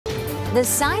The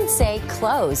signs say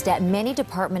closed at many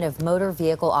Department of Motor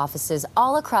Vehicle offices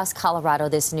all across Colorado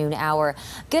this noon hour.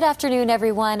 Good afternoon,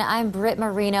 everyone. I'm Britt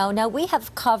Marino. Now, we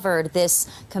have covered this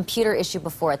computer issue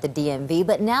before at the DMV,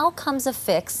 but now comes a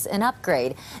fix, an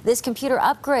upgrade. This computer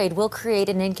upgrade will create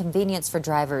an inconvenience for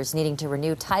drivers needing to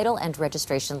renew title and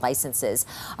registration licenses.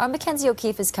 Our Mackenzie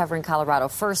O'Keefe is covering Colorado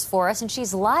First for us, and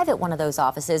she's live at one of those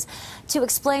offices to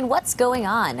explain what's going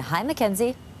on. Hi,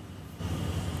 Mackenzie.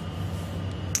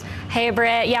 Hey,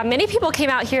 Britt. Yeah, many people came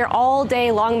out here all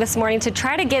day long this morning to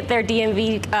try to get their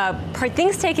DMV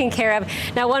things taken care of.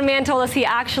 Now, one man told us he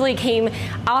actually came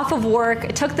off of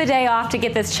work, took the day off to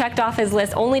get this checked off his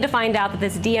list, only to find out that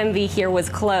this DMV here was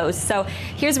closed. So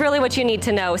here's really what you need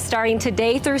to know. Starting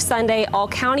today through Sunday, all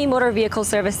county motor vehicle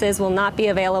services will not be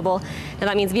available. Now,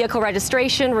 that means vehicle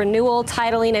registration, renewal,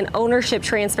 titling, and ownership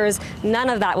transfers. None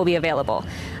of that will be available.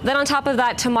 Then on top of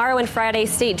that, tomorrow and Friday,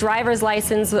 state driver's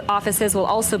license offices will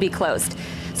also be closed.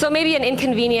 So it may be an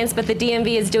inconvenience, but the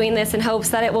DMV is doing this in hopes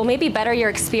that it will maybe better your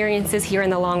experiences here in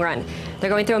the long run.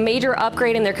 They're going through a major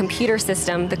upgrade in their computer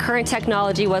system. The current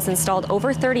technology was installed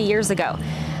over 30 years ago.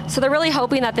 So they're really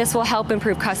hoping that this will help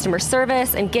improve customer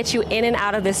service and get you in and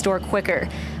out of this store quicker.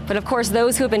 But of course,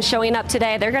 those who have been showing up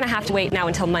today, they're going to have to wait now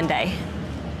until Monday.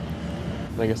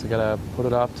 I guess I gotta put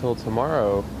it off till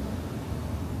tomorrow.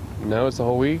 No, it's the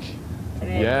whole week.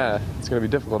 Yeah, it's gonna be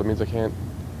difficult. It means I can't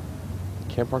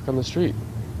park on the street.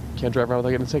 Can't drive around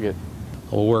without getting a ticket.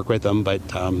 We'll work with them, but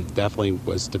definitely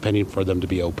was depending for them to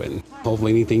be open.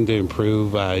 Hopefully anything to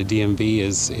improve DMV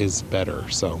is better.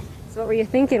 So what were you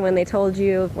thinking when they told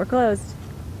you we're closed?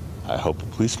 I hope a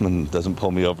policeman doesn't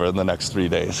pull me over in the next 3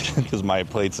 days because my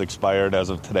plate's expired as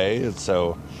of today. And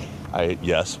so I,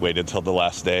 waited till the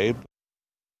last day.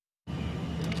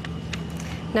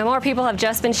 Now, more people have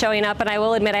just been showing up, and I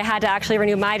will admit I had to actually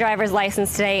renew my driver's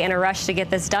license today in a rush to get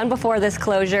this done before this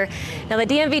closure. Now, the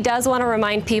DMV does want to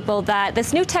remind people that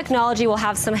this new technology will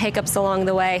have some hiccups along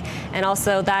the way, and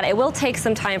also that it will take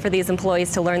some time for these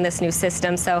employees to learn this new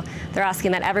system. So they're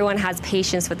asking that everyone has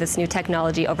patience with this new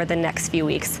technology over the next few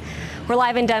weeks. We're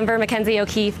live in Denver. Mackenzie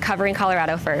O'Keefe covering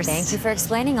Colorado First. Thank you for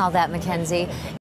explaining all that, Mackenzie.